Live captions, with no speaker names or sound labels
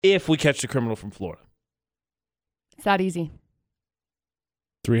if we catch the criminal from Florida. It's that easy.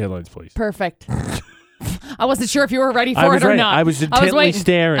 3 headlines, please. Perfect. I wasn't sure if you were ready for it or not. I was intently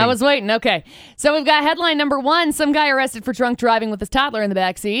staring. I was waiting. Okay. So we've got headline number 1. Some guy arrested for drunk driving with his toddler in the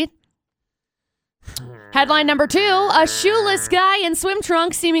backseat. Headline number 2. A shoeless guy in swim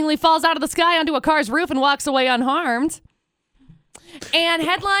trunks seemingly falls out of the sky onto a car's roof and walks away unharmed. And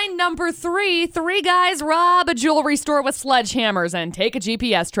headline number 3. 3 guys rob a jewelry store with sledgehammers and take a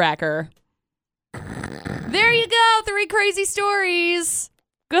GPS tracker. There you go. 3 crazy stories.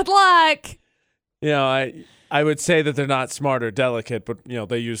 Good luck. I would say that they're not smart or delicate, but,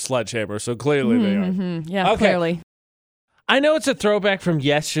 they use sledgehammers, so clearly they are. Yeah, okay. Clearly. I know it's a throwback from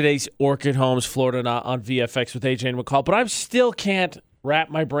yesterday's Orchid Homes, Florida, not on VFX with AJ and McCall, but I still can't wrap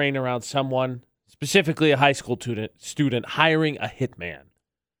my brain around someone, specifically a high school student hiring a hitman.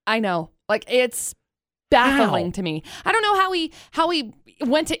 I know. It's baffling to me. I don't know how he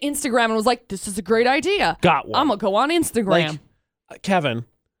went to Instagram and was like, this is a great idea. Got one. I'm going to go on Instagram. Kevin,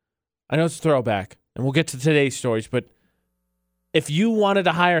 I know it's a throwback, and we'll get to today's stories, but if you wanted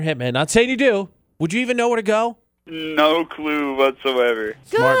to hire a hitman, not saying you do, would you even know where to go? No clue whatsoever.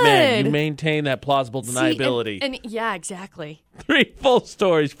 Smart man. You maintain that plausible deniability. And yeah, exactly. 3 full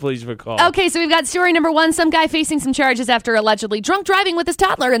stories, please, McCall. Okay, so we've got story number 1. Some guy facing some charges after allegedly drunk driving with his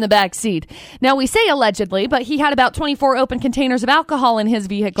toddler in the back seat. Now, we say allegedly, but he had about 24 open containers of alcohol in his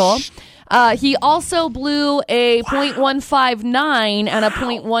vehicle. He also blew a .159 and a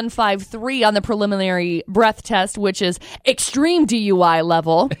 .153 on the preliminary breath test, which is extreme DUI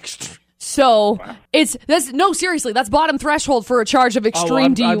level. So seriously, that's bottom threshold for a charge of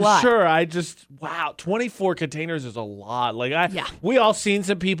extreme DUI. I'm sure. 24 containers is a lot. We all seen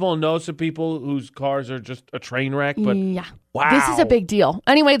some people and know some people whose cars are just a train wreck, but wow. This is a big deal.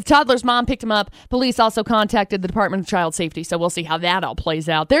 Anyway, the toddler's mom picked him up. Police also contacted the Department of Child Safety, so we'll see how that all plays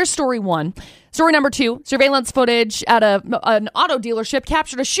out. There's story 1. Story number 2, surveillance footage at an auto dealership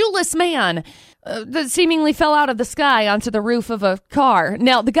captured a shoeless man that seemingly fell out of the sky onto the roof of a car.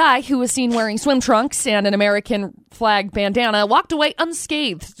 Now, the guy, who was seen wearing swim trunks and an American flag bandana, walked away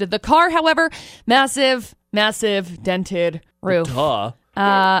unscathed. The car, however, massive dented roof. Duh.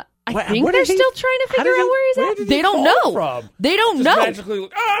 I think they're still trying to figure out where he's at. They don't know. From? They don't know. Magically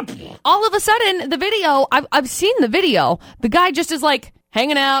All of a sudden, the video, I've seen the video. The guy just is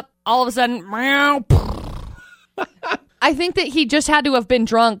hanging out. All of a sudden, meow. I think that he just had to have been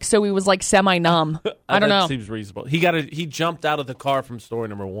drunk, so he was semi-numb. I don't know. That seems reasonable. He jumped out of the car from story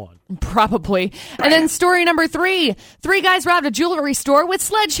number 1. Probably. And then story number 3. 3 guys robbed a jewelry store with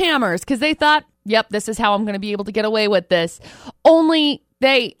sledgehammers because they thought, yep, this is how I'm going to be able to get away with this. Only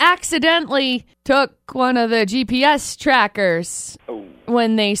they accidentally took one of the GPS trackers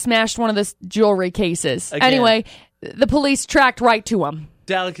when they smashed one of the jewelry cases. Again. Anyway, the police tracked right to him.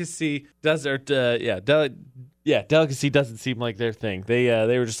 Delicacy doesn't seem like their thing. They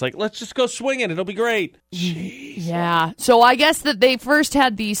were just like, let's just go swinging. It'll be great. Jeez. Yeah. So I guess that they first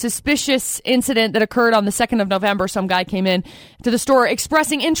had the suspicious incident that occurred on the 2nd of November. Some guy came in to the store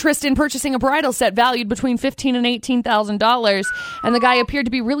expressing interest in purchasing a bridal set valued between $15,000 and $18,000. And the guy appeared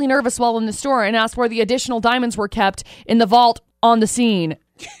to be really nervous while in the store and asked where the additional diamonds were kept in the vault on the scene.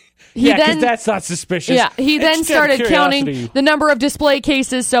 Because that's not suspicious. Yeah, he then started counting the number of display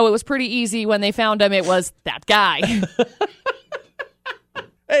cases, so it was pretty easy when they found him. It was that guy.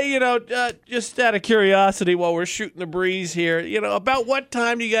 Hey, just out of curiosity while we're shooting the breeze here, about what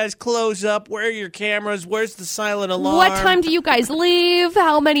time do you guys close up? Where are your cameras? Where's the silent alarm? What time do you guys leave?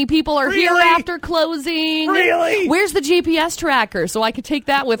 How many people are here after closing? Really? Where's the GPS tracker so I could take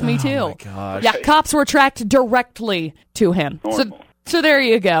that with me, too? Oh, my gosh. Yeah, cops were tracked directly to him. So there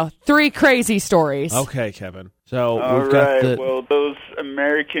you go. 3 crazy stories. Okay, Kevin. So all we've got right. Well, those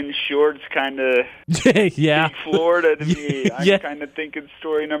American shorts kind of speak Florida to me. I'm kind of thinking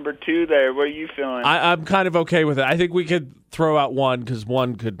story number 2 there. What are you feeling? I'm kind of okay with it. I think we could throw out 1 because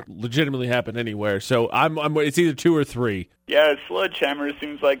 1 could legitimately happen anywhere. So I'm it's either 2 or 3. Yeah, sledgehammer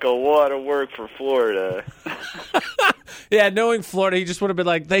seems like a lot of work for Florida. Yeah, knowing Florida, he just would have been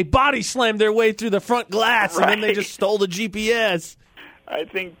like, they body slammed their way through the front glass and then they just stole the GPS. I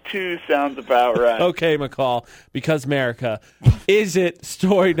think 2 sounds about right. Okay, McCall, because America. Is it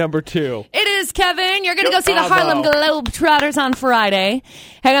story number 2? It is, Kevin. You're going to go see the Harlem Globetrotters on Friday.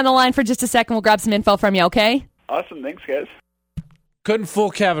 Hang on the line for just a second. We'll grab some info from you, okay? Awesome. Thanks, guys. Couldn't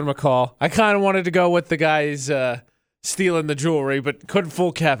fool Kevin, McCall. I kind of wanted to go with the guys stealing the jewelry, but couldn't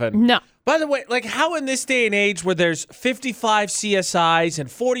fool Kevin. No. By the way, how in this day and age where there's 55 CSIs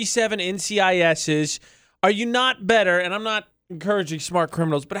and 47 NCISs, are you not better, and I'm not encouraging smart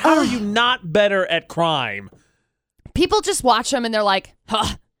criminals, but how are you not better at crime? People just watch them and they're like,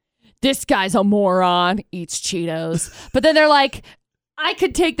 huh, this guy's a moron, eats Cheetos. But then they're like, I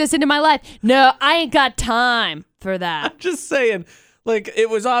could take this into my life. No, I ain't got time for that. I'm just saying, like, it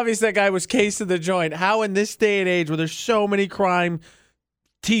was obvious that guy was case of the joint. How in this day and age where there's so many crime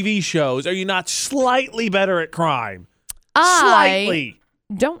TV shows are you not slightly better at crime? Slightly.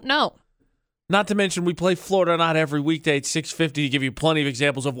 Don't know. Not to mention we play Florida Not every weekday at 6:50 to give you plenty of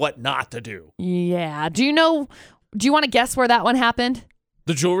examples of what not to do. Yeah. Do you want to guess where that one happened?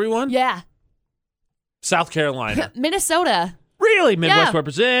 The jewelry one? Yeah. South Carolina. Minnesota. Really? Midwest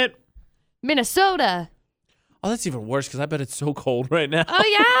represent. Minnesota. Oh, that's even worse because I bet it's so cold right now.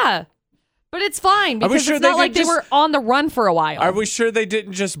 Oh, yeah. But it's fine because it's not like they were on the run for a while. Are we sure they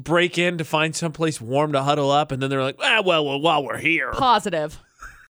didn't just break in to find someplace warm to huddle up and then they're like, while we're here? Positive.